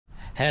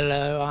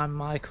Hello, I'm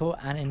Michael,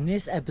 and in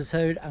this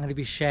episode I'm going to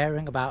be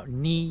sharing about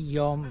Ni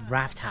Yom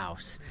Raft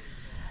House.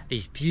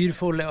 These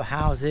beautiful little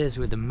houses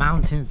with the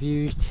mountain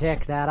views.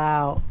 Check that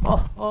out.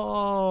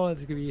 Oh,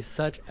 it's going to be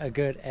such a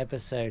good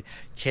episode.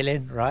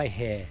 Chilling right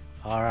here.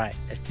 All right,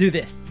 let's do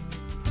this.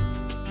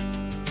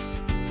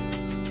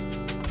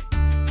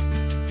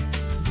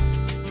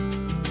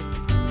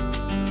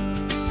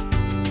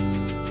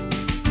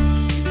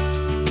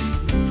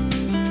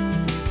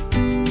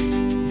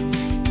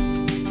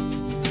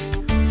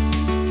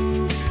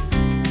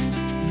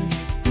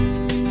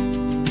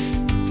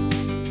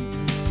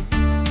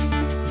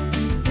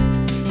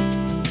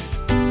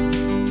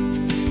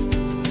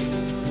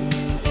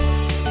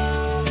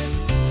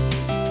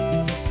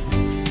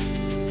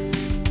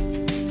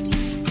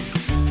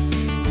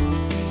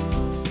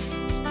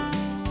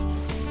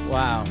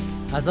 Wow,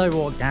 as I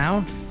walk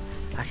down,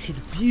 I see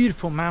the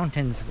beautiful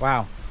mountains.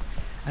 Wow.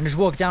 And just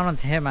walk down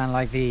onto here, man,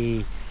 like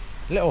the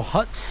little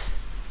huts,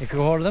 if you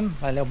call them,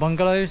 like little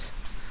bungalows,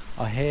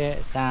 are here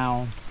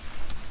down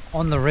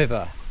on the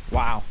river.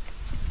 Wow.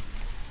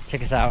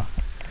 Check this out.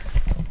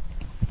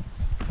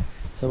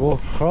 So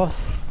walk across,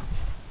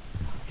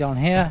 go on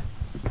here.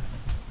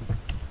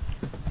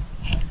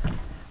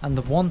 And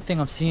the one thing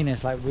I'm seeing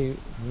is like we're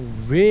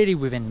really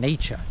within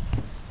nature.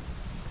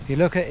 If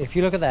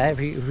you look at that,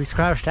 if we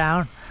crouch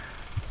down,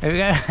 there we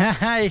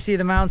go. You see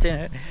the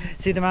mountain.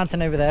 See the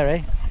mountain over there,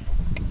 eh?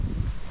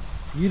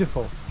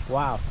 Beautiful.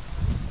 Wow.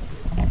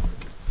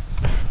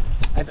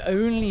 I've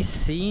only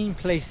seen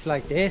places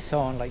like this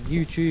on like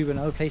YouTube and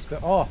other places,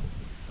 but oh,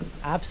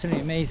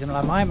 absolutely amazing.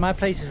 Like my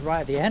place is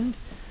right at the end,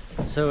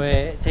 so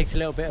it takes a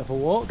little bit of a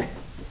walk,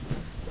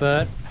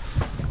 but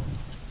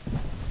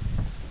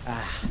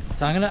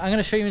so I'm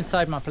gonna show you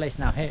inside my place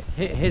now.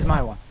 Here's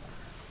my one.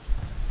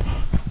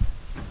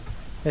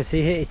 Let's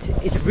see here,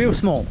 it's real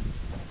small,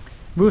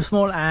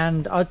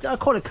 and I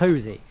call it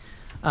cozy.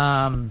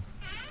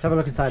 Let's have a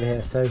look inside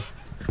here. So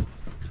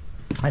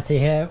I see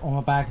here all my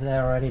bags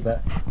there already,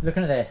 but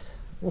looking at this,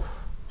 oof,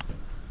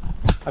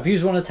 I've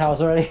used one of the towels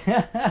already.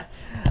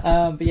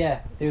 But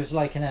yeah, there was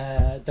like in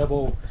a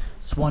double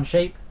swan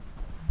shape,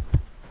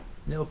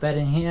 little bed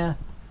in here,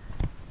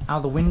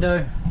 out the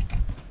window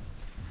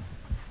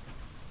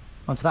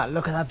onto that.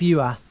 Look at that view.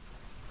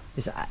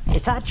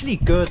 It's actually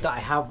good that I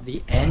have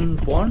the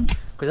end one,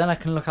 because then I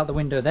can look out the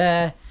window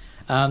there.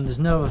 There's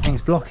no other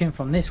things blocking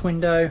from this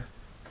window.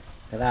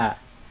 Look at that.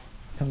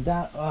 Come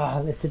down.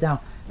 Oh, let's sit down.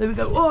 There we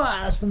go. Oh,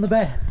 that's from the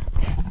bed.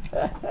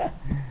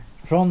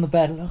 From the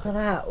bed. Look at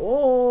that.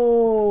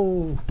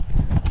 Oh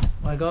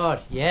my god,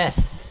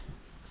 yes.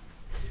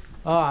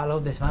 Oh, I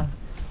love this, man.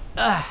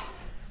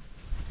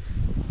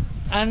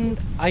 And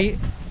I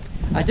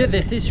did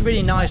this is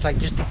really nice, like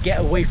just to get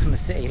away from the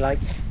city. Like,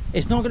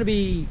 it's not going to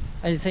be,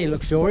 as you say,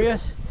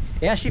 luxurious.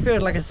 It actually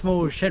feels like a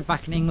small shed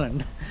back in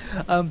England.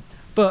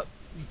 But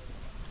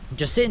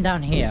just sitting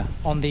down here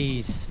on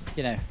these,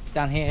 you know,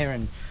 down here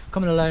and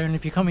coming alone,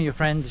 if you come with your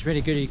friends, it's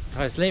really good,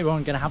 because later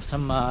on going to have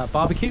some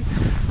barbecue.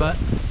 But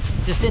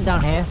just sitting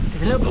down here,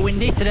 it's a little bit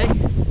windy today,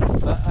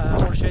 but I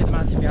want to show you the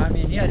mountain behind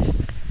me. And yeah,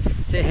 just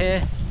sit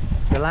here,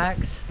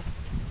 relax,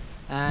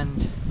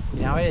 and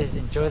you know how it is,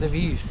 enjoy the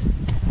views.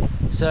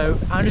 So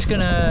I'm just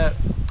gonna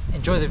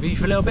enjoy the view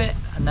for a little bit,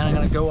 and then I'm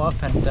gonna go up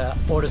and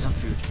order some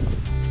food.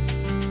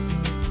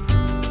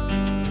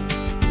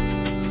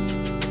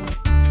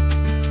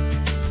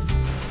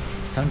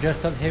 So I'm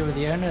just up here with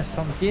the owner,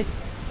 Somjit.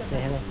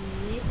 Say hello.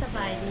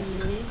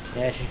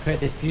 Yeah, she's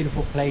created this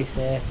beautiful place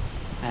here,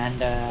 and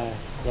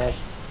yeah,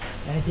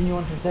 anything you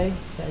want to say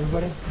to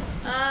everybody?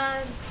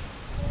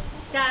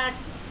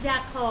 อยา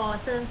กขอ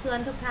เชิญชวน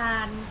ทุกท่า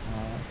น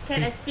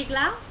Can I speak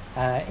loud?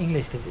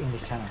 English, because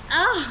English channel.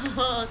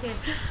 Oh, okay.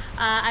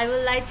 I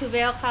would like to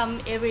welcome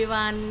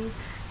everyone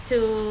to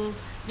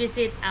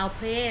visit our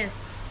place,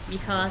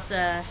 because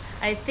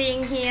I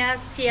think here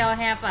still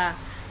have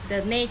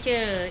the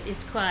nature is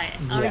quite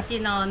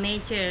original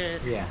nature.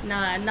 Yeah. No,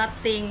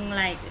 nothing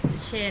like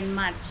change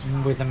much.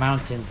 With the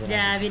mountains.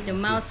 Yeah, with the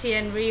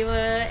mountain,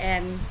 river,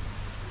 and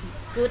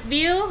good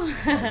view.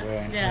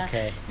 Yeah.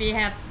 Okay. We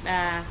have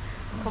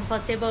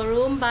comfortable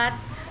room, but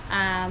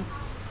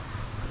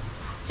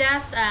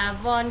just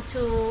want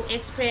to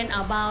explain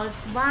about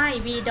why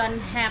we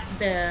don't have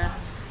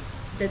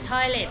the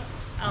toilet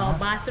or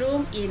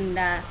bathroom in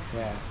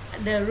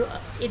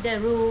the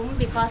room,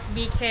 because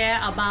we care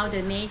about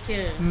the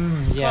nature.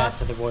 Yeah,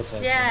 so the water.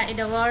 Yeah, in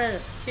the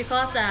water,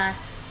 because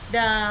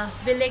the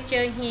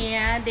villager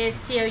here, they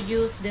still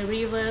use the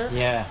river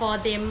for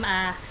them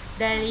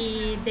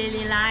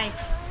daily life.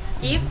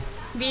 If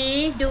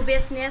we do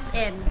business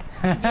and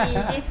we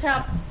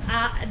disrupt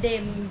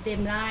them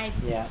life,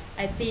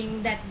 I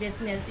think that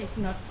business is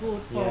not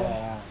good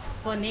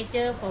for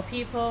nature, for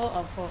people,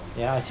 or for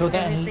I saw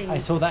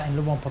that in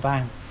Luang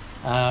Prabang.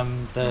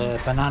 The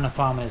banana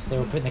farmers, they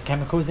were putting the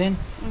chemicals in,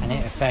 and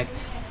it affect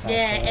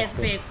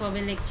for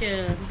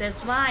villager. That's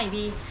why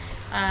we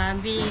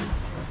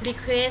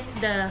request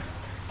the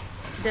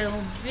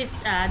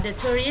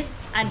tourists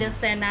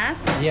understand us.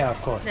 Yeah,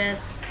 of course.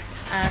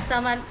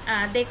 someone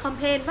they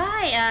complain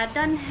why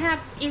don't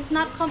have is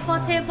not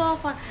comfortable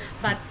for,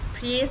 but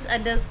please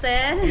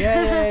understand.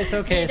 Yeah, it's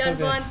okay. We It's don't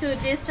okay. want to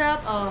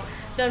disrupt or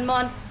don't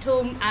want to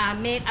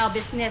make our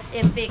business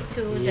effect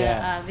to the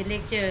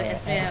villager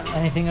as well.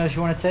 Anything else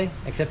you want to say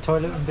except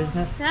toilet and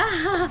business?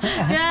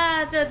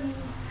 Yeah,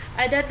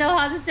 I don't know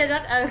how to say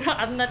that.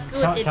 I'm not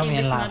good in Tell me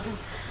in English. Lao.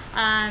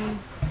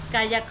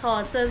 ก็อยากขอ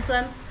เชิญชว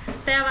น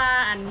แต่ว่า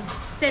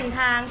เส้นท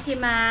างที่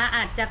มาอ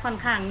าจจะค่อน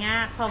ข้างยา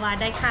กเพราะว่า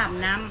ได้ข้าม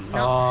น้ำเ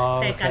นาะ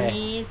แต่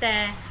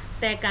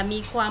ก็มี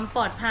ความป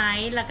ลอดภัย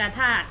แล้วก็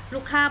ถ้าลู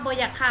กค้าบ่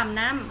อยากข้าม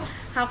น้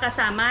ำเขาก็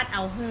สามารถเอ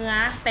าเรือ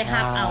ไป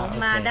หับเอา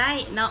มาได้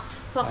เนาะ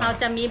พวกเขา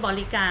จะมีบ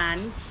ริการ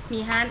มี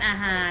ห้านอา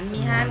หารมี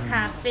ห้านค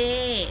าเฟ่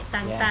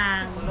ต่า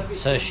ง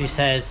ๆ So she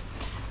says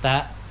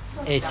that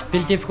it's a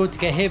bit difficult to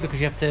get here because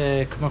you have to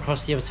come across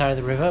the other side of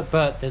the river,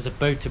 but there's a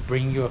boat to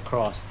bring you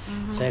across.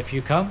 So if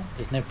you come,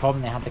 there's no problem.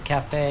 They have the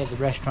cafe, the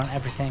restaurant,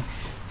 everything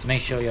to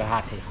make sure you're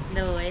happy.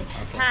 โดย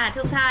ถ้า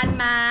ทุกท่าน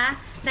มา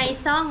ใน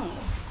ช่อง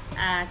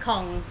ขอ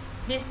ง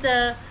Mr.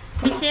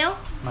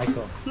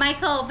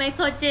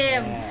 Michael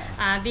James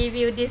we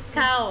will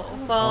discount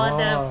for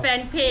the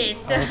fan page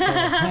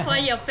for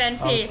your fan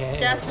page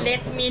just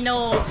let me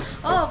know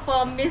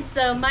for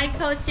Mr.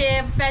 Michael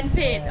James fan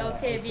page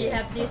okay we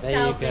have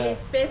discount very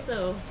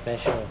special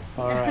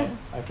Alright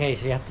okay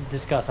so you have to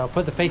discuss. I'll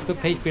put the Facebook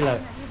page below.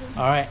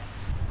 Alright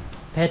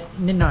เพชร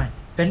นิดหน่อย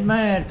เป็นเ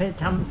มื่อเพชร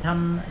ท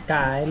ำก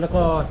ายแล้ว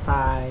ก็ใ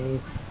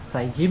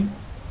ส่จิ้ม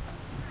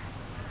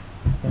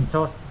เป็นซ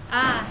อส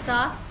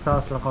ซอ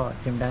สแล้วก็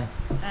จิ้มได้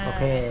โอ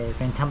เคเ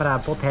ป็นธรรมดา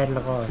โป๊ะเพชรแ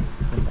ล้วก็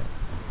จิ้มได้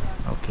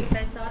โอเคใ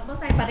ส่ซอสบ่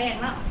ใส่ปลาแดก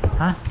เนาะ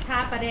ฮะทา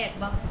ปลาแดก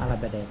บ่อะไร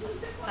ปลาแดก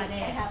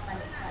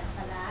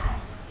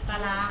ปล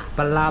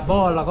าร้าบ่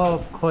แล้วก็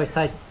ค่อยใ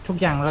ส่ทุก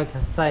อย่างแล้ว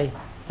ใส่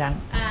จาน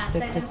ใ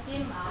ส่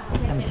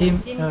น้ำจิ้ม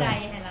ไก่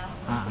ให้เรา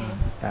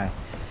ไก่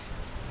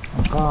แ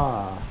ล้วก็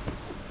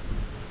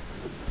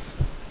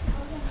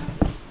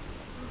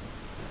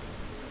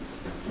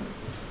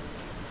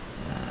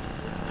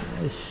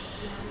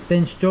เ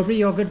ป็นสตรอเบอรี่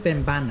โยเกิร์ตเป็น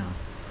ปันเหรอ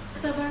ส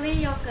ตรอเบอรี่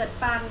โยเกิร์ต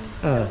ปัน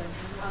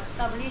สต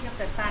รอเบอรี่โยเ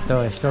กิร์ตปันโด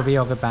ยสตรอเบอรี่โย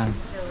เกิร์ตปัน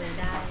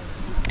ได้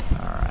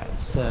Alright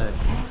so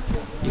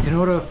you can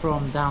order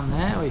from down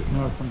there or you can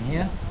order from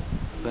here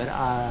but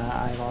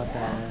I got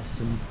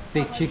some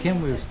big chicken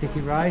with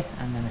sticky rice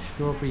and then a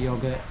strawberry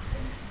yogurt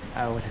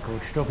what's it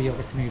called strawberry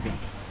yogurt smoothie.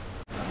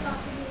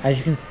 As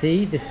you can see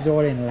this is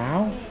all in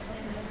Lao,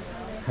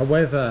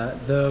 however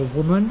the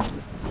woman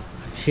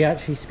she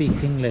actually speaks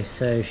English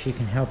so she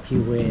can help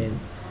you with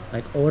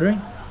like ordering.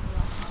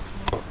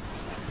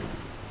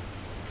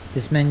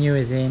 This menu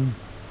is in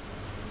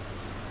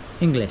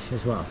English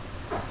as well.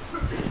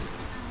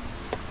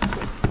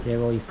 You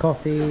have all your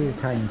coffees,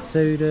 Italian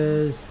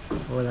sodas,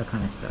 all that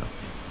kind of stuff.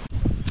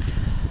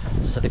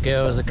 So the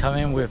girls are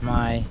coming with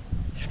my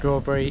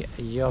strawberry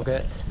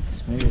yogurt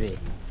smoothie.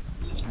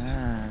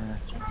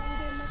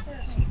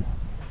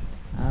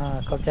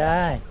 Khop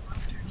chai.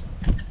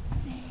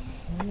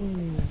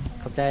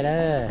 Khop chai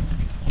there.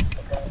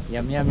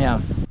 Yum yum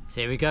yum. So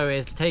here we go,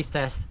 here's the taste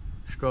test.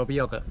 Strawberry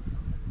yogurt.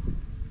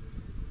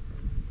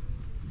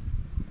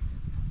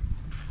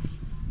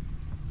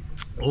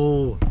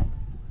 Oh,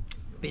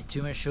 a bit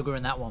too much sugar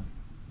in that one.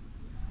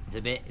 It's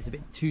a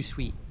bit too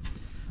sweet.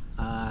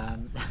 I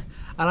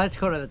like to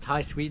call it the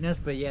Thai sweetness,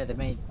 but yeah, they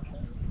made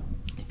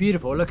it's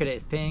beautiful. Look at it,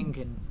 it's pink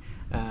and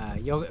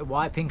yogurt,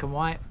 white, pink and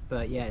white.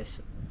 But yeah, it's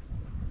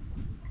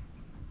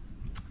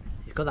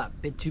got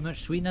that bit too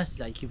much sweetness.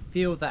 Like you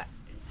feel that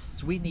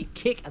sweetness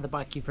kick at the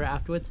back of your throat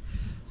afterwards.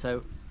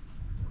 So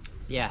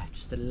yeah,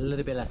 just a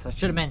little bit less. I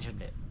should have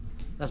mentioned it.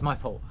 That's my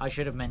fault. I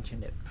should have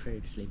mentioned it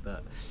previously,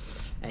 but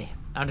hey,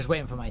 I'm just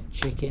waiting for my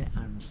chicken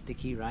and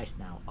sticky rice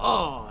now.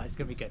 Oh, it's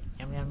gonna be good.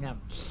 Yum yum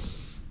yum.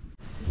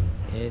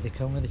 Here they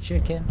come with the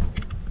chicken.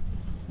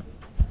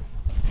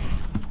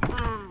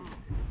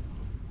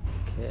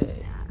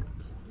 Okay.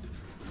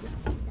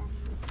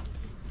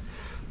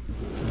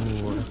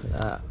 Oh, look at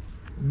that.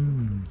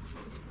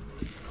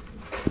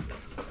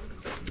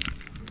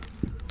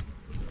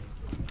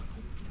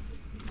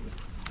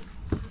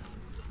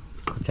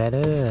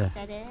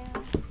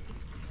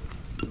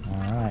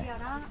 Alright.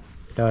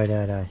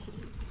 Rồi.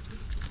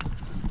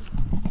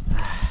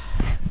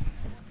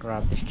 Let's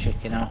grab this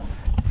chicken off.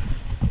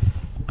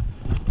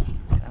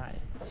 Right,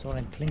 it's all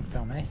in cling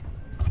film, eh?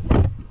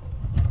 There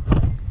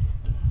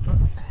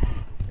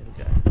we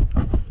go.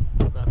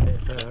 Put that bit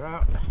further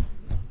out.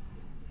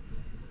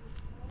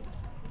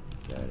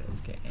 Go, let's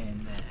get in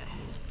there.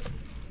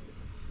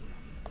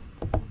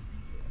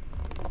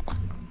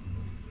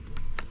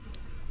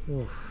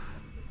 Oof.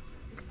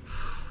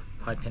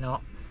 Piping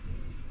up.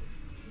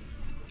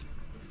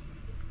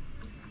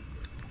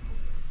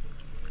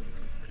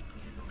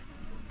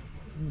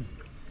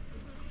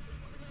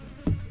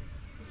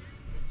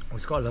 Oh,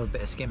 it's got a little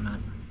bit of skin,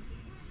 man.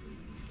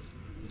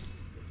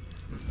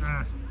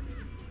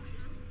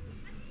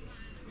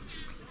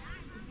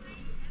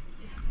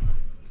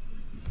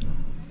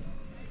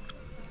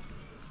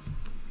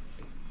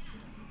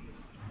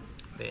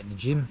 Bit in the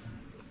gym.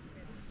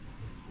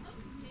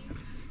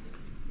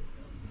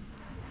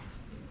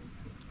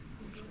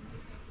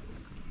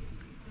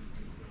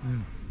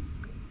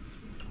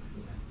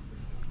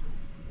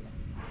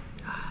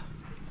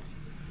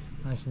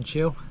 nice and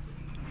chill.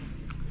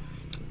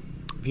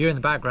 If you're in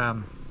the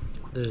background,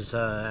 there's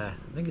I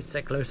think it's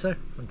XAYSOMBOUN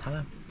from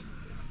Thailand.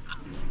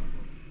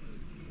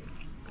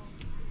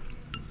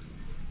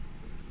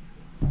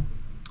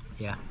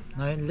 Yeah,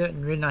 no,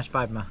 really nice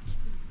vibe, man.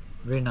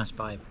 Really nice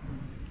vibe.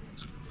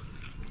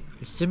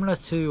 It's similar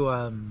to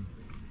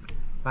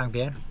Muang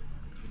Fuang,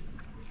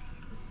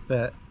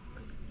 but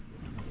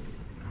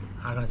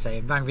I'm gonna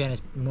say Muang Fuang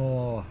is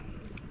more,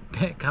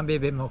 can be a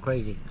bit more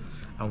crazy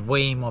and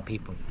way more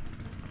people.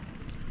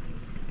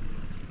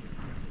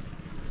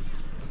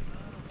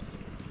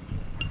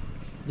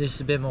 This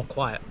is a bit more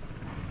quiet.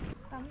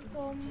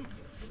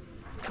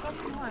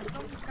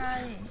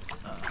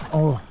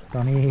 Oh, ตอ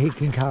นนี้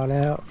กินข้าวแ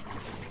ล้ว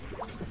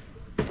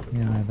มี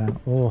อะไรบ้าง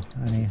โอ้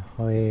อันนี้ห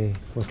อย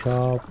โฟช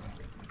อบ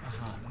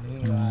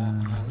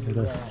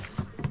little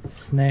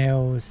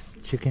snails,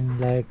 chicken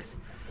legs,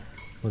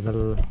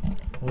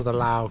 all the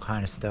Lao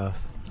kind of stuff.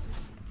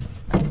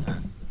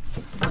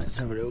 Let's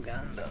have a look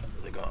at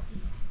what they got.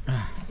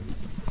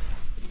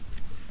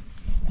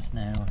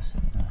 Snails.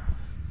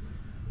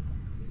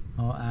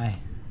 Oh, aye.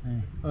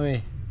 Oi,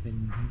 เป็น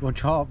โบ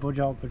ชอบแ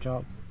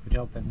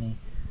บบนี้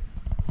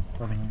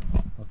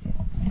Okay.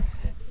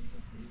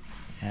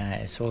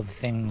 It's all the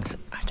things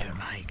I don't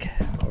like,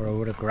 or I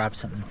would have grabbed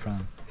something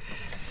from.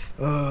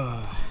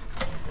 Oh,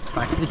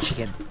 back to the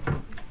chicken.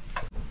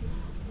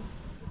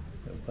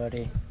 Little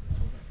buddy,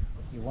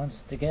 he wants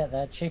to get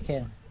that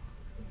chicken.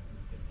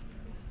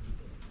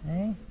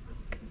 Hey,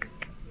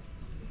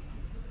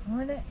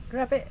 want it?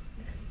 Grab it.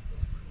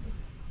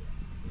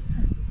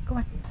 Come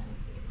on.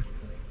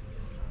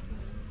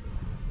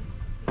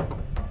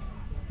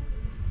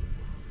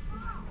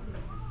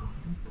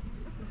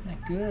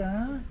 Good,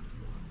 huh?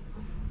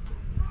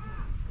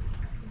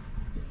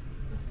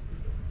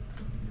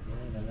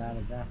 Yeah, the lad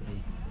is happy.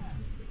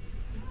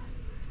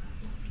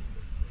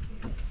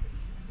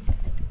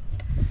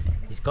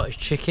 He's got his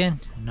chicken,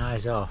 and now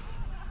he's off.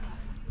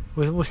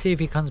 We'll see if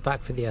he comes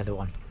back for the other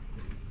one.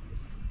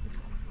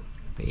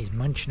 But he's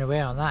munching away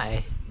on that,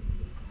 eh?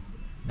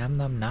 Nom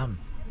nom nom.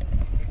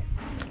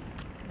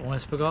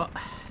 Almost forgot.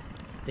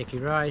 Sticky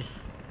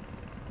rice.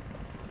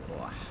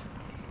 Wow.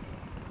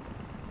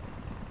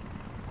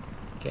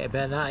 Get a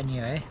bit of that in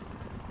you, eh?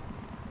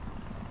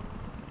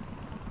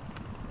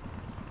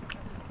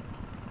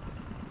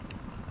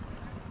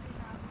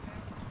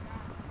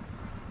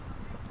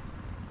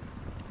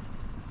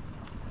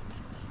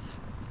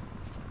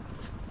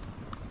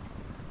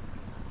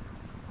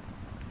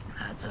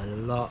 That's a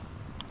lot.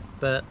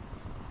 But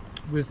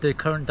with the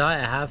current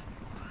diet I have,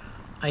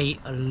 I eat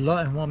a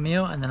lot in one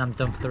meal and then I'm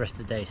done for the rest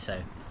of the day, so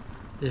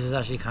this is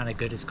actually kind of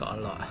good. It's got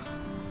a lot.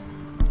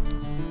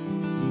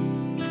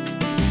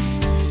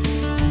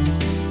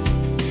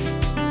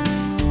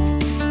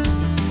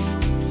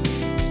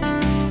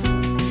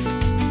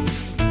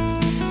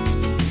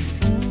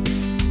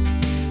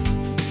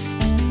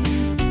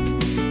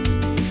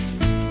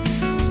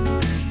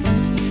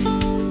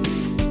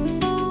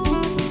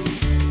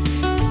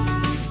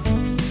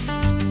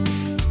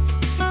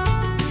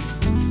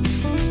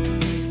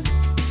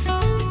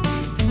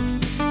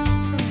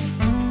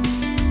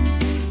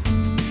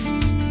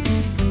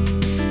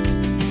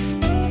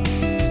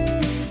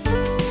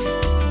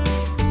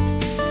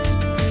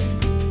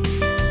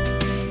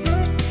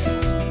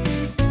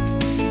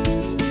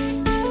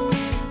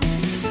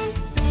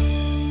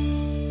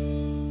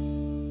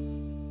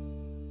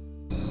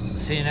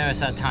 So you know it's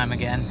that time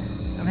again.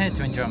 I'm here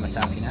to enjoy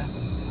myself, you know.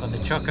 Got the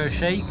choco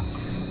shake.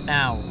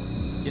 Now,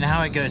 you know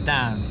how it goes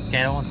down,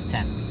 scale of 1 to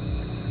 10.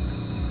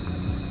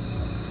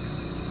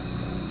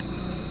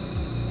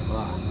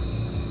 Wow.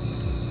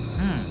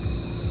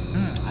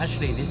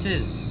 Actually this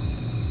is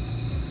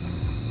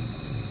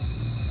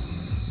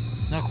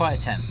not quite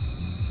a 10.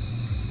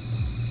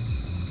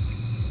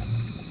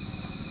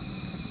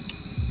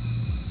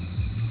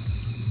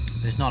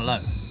 But it's not low.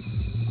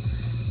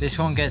 This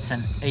one gets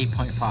an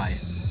 8.5.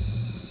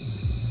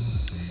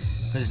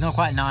 But it's not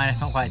quite 9, it's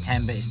not quite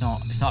 10, but it's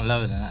not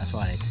lower than that as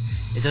well.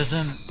 It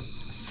doesn't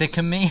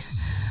sicken me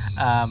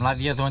like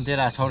the other one did.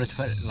 I told her to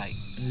put like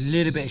a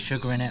little bit of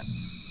sugar in it.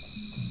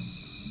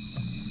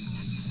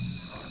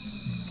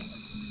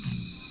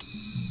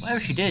 Whatever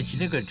she did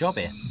a good job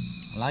here.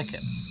 I like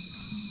it.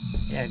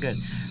 Yeah, good.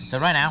 So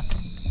right now,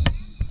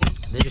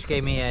 they just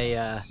gave me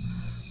a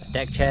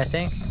deck chair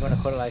thing. You want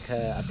to call it like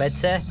a bed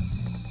chair?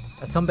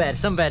 A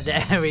sunbed.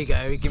 There we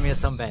go. Give me a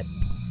sunbed.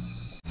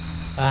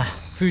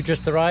 Food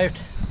just arrived.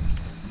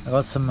 I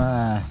got some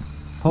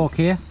pork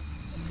here.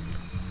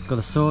 Got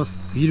the sauce,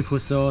 beautiful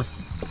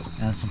sauce,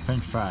 and some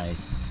French fries.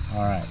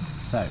 All right,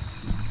 so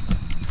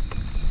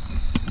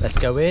let's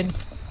go in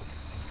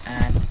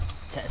and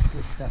test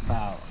this stuff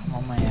out. I'm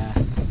on my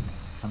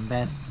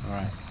sunbed. All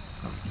right,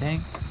 okay.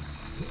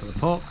 For the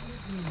pork.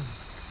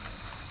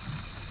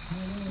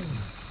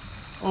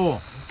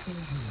 Oh.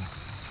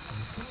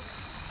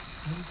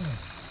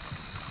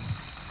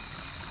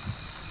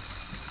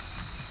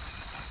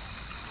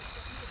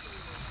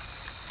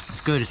 It's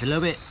good. It's a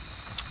little bit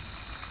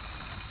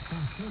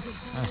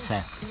I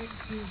say,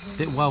 a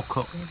bit well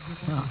cooked,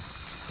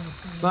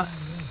 but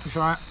it's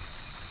alright.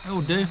 It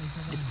will do.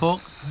 It's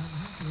pork.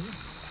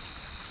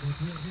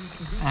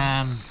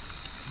 What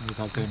we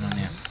got going on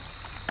here?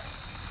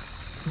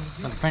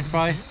 Got the French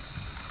fries.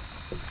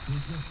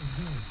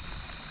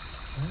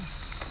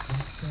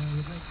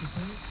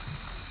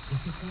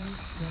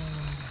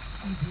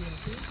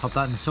 Pop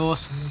that in the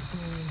sauce.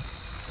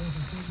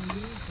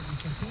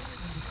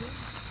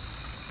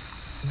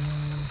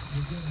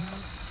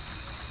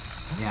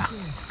 Yeah,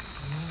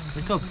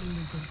 pretty good.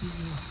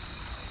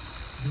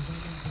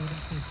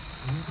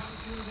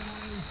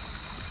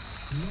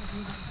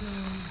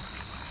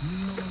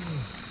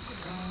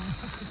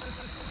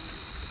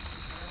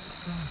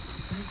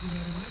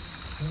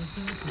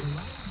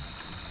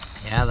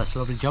 Yeah, that's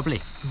lovely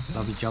jubbly.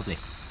 Lovely jubbly.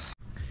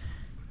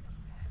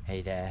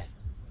 Hey there.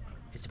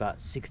 It's about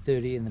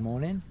 6:30 in the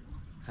morning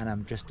and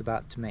I'm just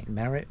about to make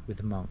merit with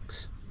the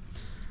monks.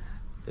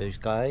 Those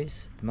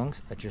guys, the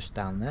monks, are just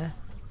down there.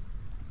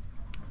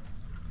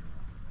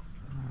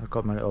 I've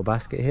got my little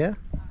basket here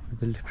with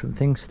the different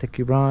things: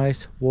 sticky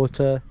rice,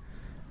 water,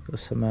 got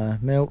some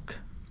milk,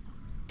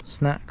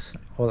 snacks,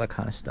 all that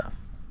kind of stuff.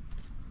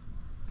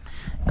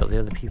 Got the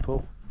other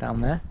people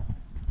down there.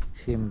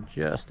 You see them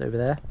just over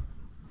there.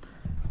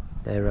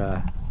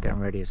 They're getting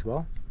ready as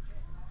well.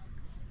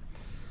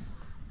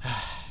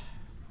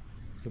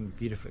 It's gonna be a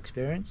beautiful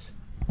experience.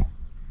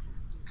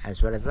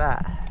 As well as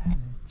that,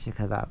 check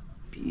out that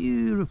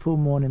beautiful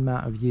morning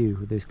mountain view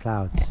with those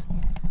clouds.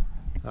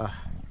 Oh,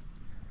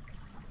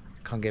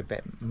 can't get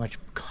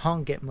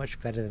much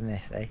better than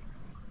this, eh?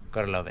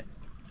 Gotta love it.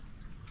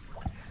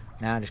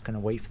 Now I'm just gonna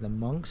wait for the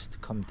monks to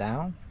come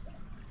down.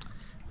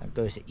 That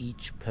goes to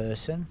each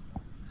person,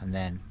 and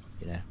then,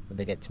 you know, when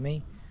they get to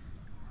me,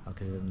 I'll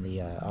give them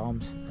the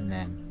arms, and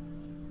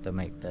then they'll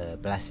make the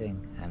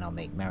blessing, and I'll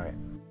make merit.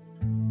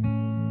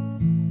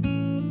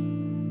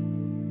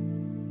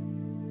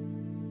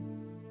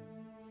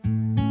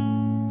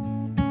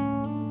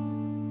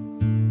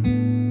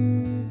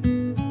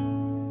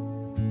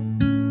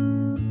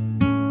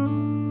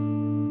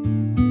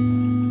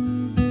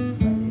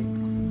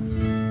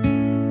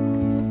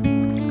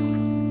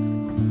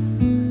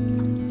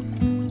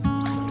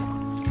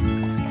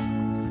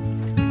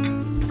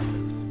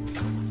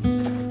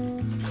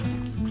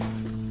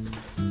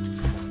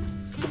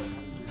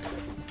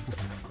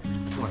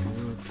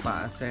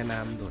 Xe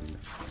Nam đồn.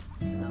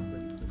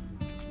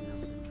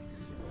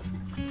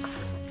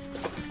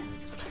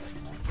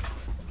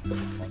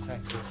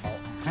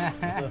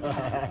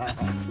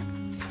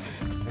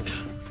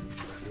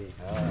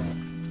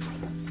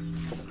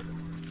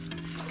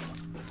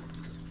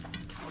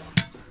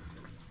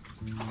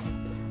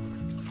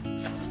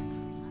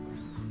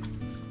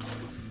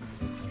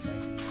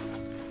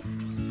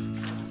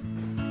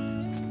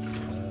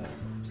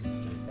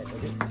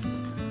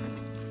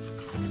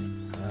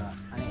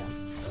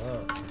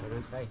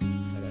 đây,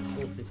 đây là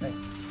khu thì đây,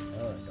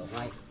 chỗ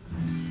ngay,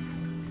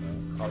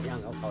 khẩu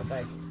nhang ở khẩu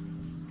đây,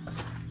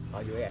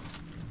 khẩu dưới này.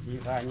 Si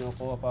pha nhu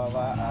cô pa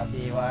va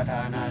api va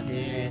thana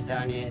si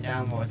sa ni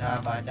chang mo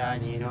sa pa cha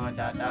ni no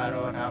sa ta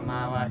ro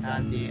thamma va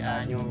thanti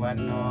anyu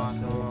vanno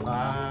su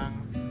khang.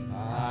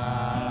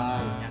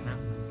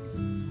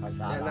ภาษ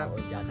าลาว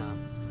ญาณาม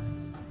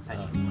แ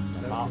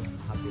ล้ว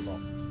ฮับบิบอ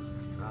ก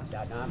ญ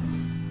าณาม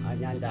อัญ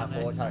ญาจาโค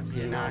ชัก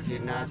ทินาทิ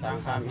นาสัง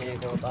ฆามเฮ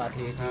โสปา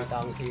ทิทิตั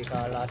งทิก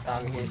าลตั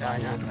งหิตา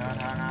ยัสสะ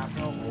ธานา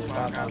สุอุป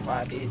กัมป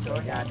ติโส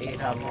ญาติ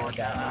ธรรมโม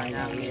จะอา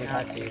ยังนิทั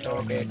สสิโต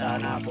เปตา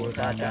นาปุตต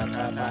ะจักข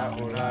ะตา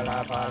อุลาลา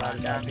ภาลัญ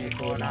จะภิก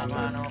ขุนาม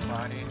านุปา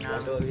ริณา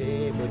ตุหิ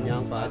ปุญญั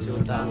งปัสสุ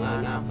ตังอ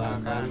นาปะ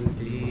คัน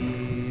ติ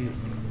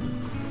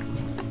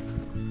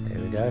There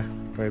we go.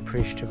 Very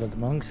appreciative of the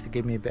monks to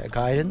give me a bit of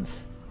guidance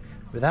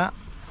with that.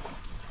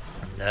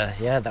 And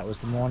yeah, that was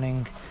the morning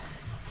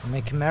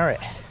making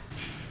merit.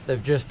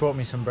 They've just brought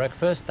me some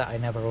breakfast that I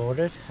never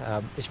ordered.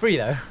 It's free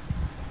though.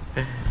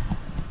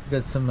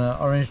 Got some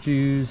orange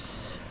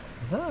juice.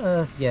 Is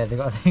that yeah, they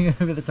got a thing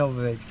over the top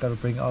of it. Got to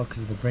bring it off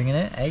because they're bringing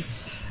it, eh?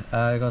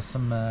 I got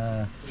some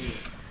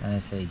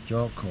let's say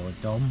jok or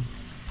dom.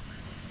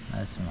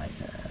 There's some like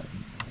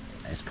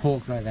there's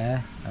pork right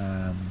there.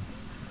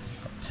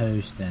 Got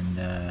toast and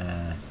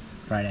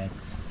fried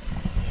eggs.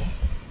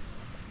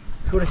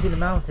 If you want to see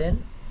the mountain,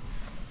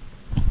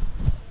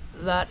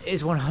 that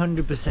is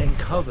 100%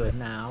 covered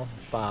now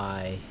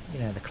by, you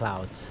know, the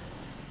clouds.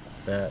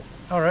 But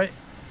alright,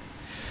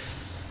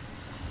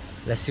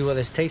 let's see what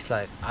this tastes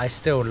like. I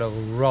still look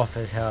rough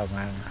as hell,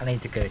 man. I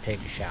need to go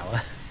take a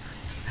shower.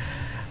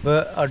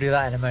 But I'll do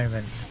that in a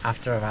moment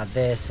after I've had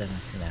this and,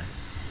 you know,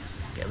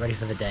 get ready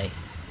for the day.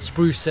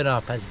 Sprucing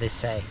up, as they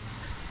say.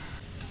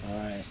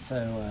 Alright, so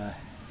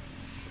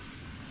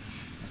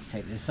let's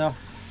take this off.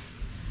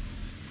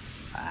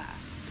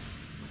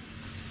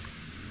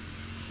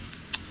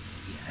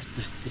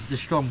 It's the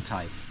strong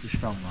type, it's the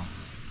strong one.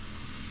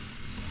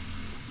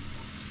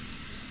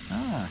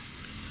 A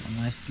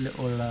nice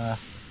little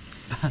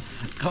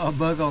got a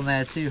bug on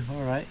there too.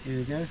 Alright, here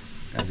we go.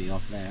 Gotta be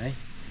off there, eh?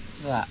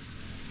 Look at that.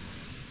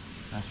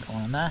 Nice little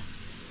one on there.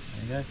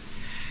 There you go.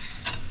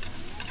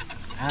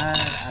 And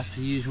as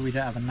per usual, we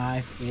don't have a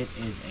knife, it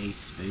is a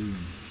spoon.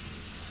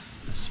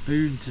 A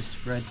spoon to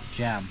spread the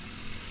jam.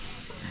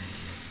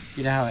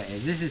 You know how it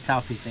is. This is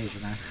Southeast Asia,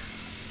 man.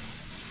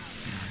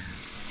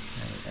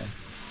 There we go.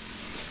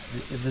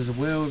 If there's a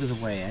will, there's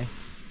a way, eh?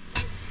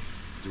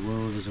 If there's a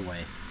will, there's a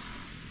way.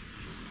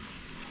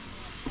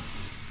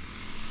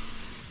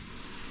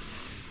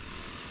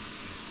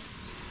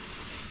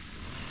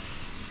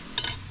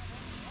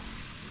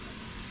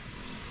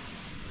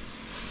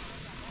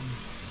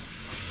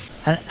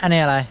 Anh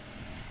này là ai?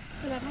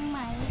 Là băng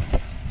máy.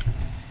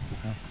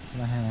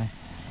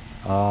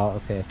 Oh,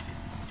 okay.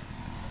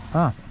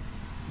 Ah,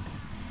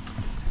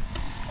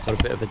 got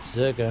a bit of a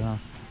dessert going on.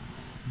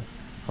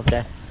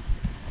 Okay.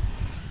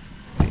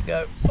 There you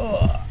go.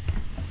 Oh.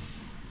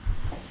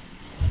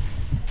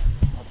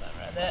 Put that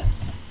right there.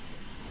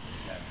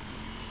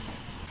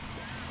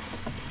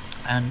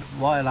 And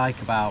what I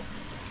like about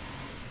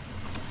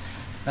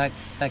that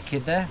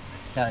kid there,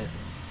 that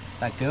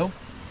girl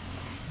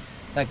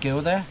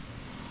there,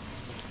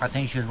 I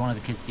think she was one of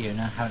the kids at the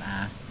owner, haven't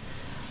asked.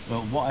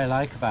 But what I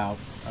like about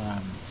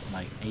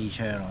like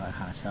Asia and all that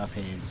kind of stuff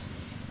is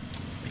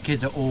the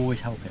kids are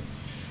always helping.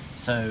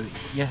 So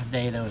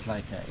yesterday there was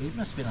like it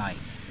must have been like,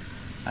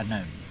 I don't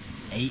know,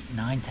 8,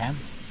 9, 10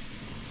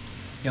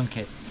 young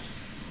kid,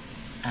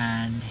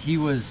 and he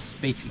was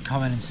basically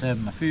coming and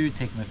serving my food,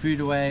 taking my food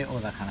away, all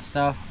that kind of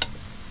stuff.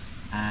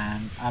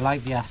 And I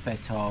like the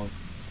aspect of,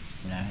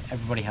 you know,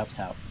 everybody helps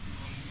out,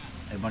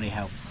 everybody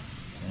helps,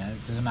 you know,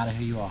 it doesn't matter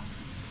who you are.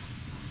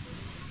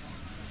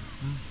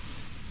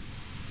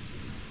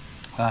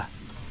 I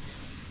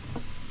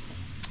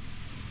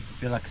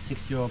feel like a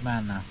 60-year-old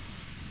man now.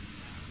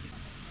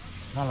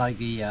 It's not like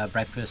the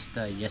breakfast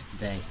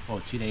yesterday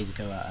or 2 days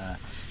ago at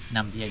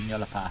Nam Dien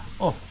Yolapa.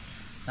 Oh,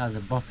 that was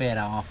a buffet and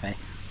a half, eh?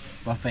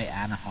 Buffet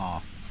and a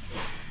half.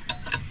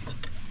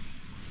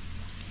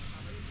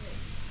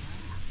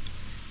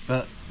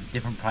 But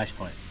different price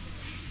point.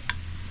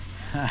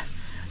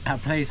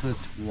 That place was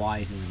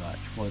twice as much,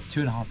 well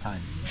 2.5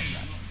 times as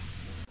much.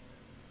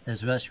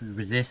 There's much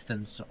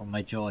resistance on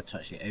my jaw to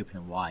actually open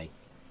it wide.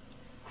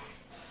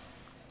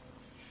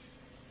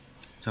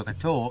 So I can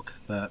talk,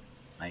 but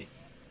like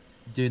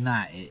doing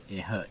that, it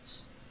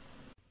hurts.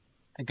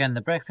 Again, the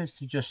breakfast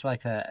is just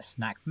like a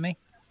snack for me.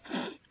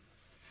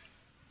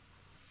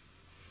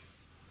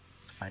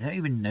 I don't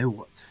even know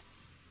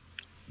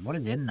what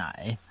is in that,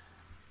 eh?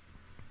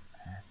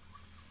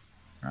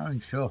 I'm not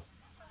even sure.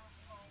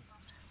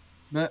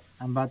 But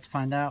I'm about to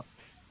find out.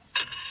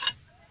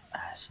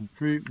 Some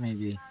fruit,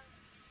 maybe.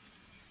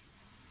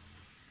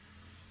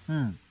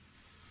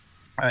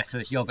 Alright, so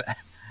it's yogurt.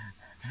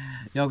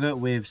 Yogurt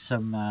with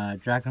some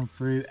dragon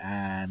fruit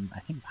and I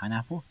think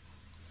pineapple.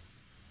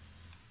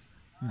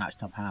 No, it's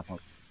not pineapple.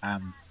 I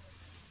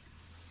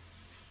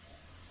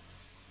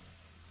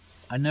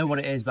know what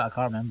it is, but I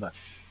can't remember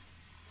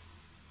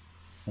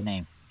the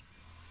name.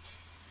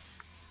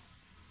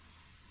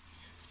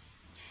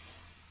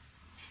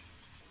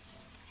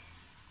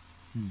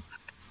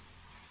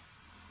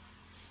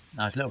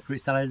 Nice little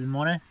fruit salad in the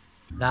morning.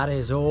 That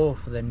is all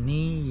for the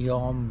Ni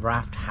Yom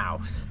Raft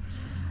House.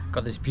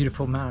 Got this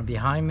beautiful mountain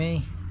behind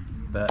me,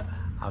 but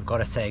I've got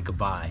to say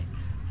goodbye.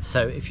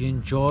 So if you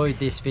enjoyed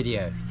this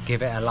video,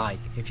 give it a like.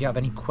 If you have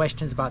any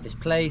questions about this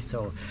place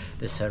or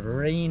the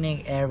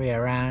surrounding area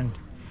around,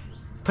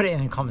 put it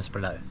in the comments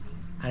below.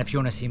 And if you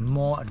want to see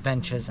more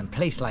adventures and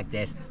places like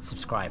this,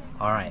 subscribe.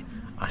 Alright,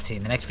 I'll see you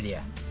in the next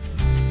video.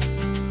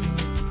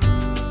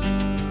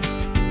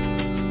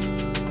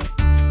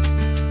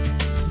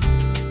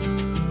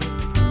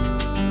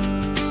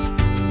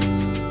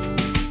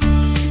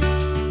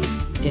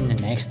 In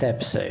the next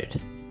episode,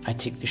 I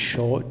take the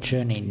short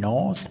journey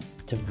north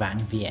to Vang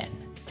Vieng,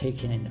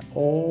 taking in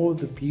all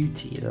the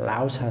beauty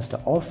Laos has to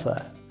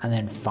offer, and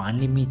then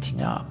finally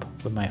meeting up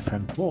with my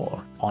friend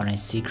Paul on a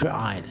secret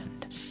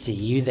island. See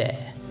you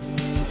there.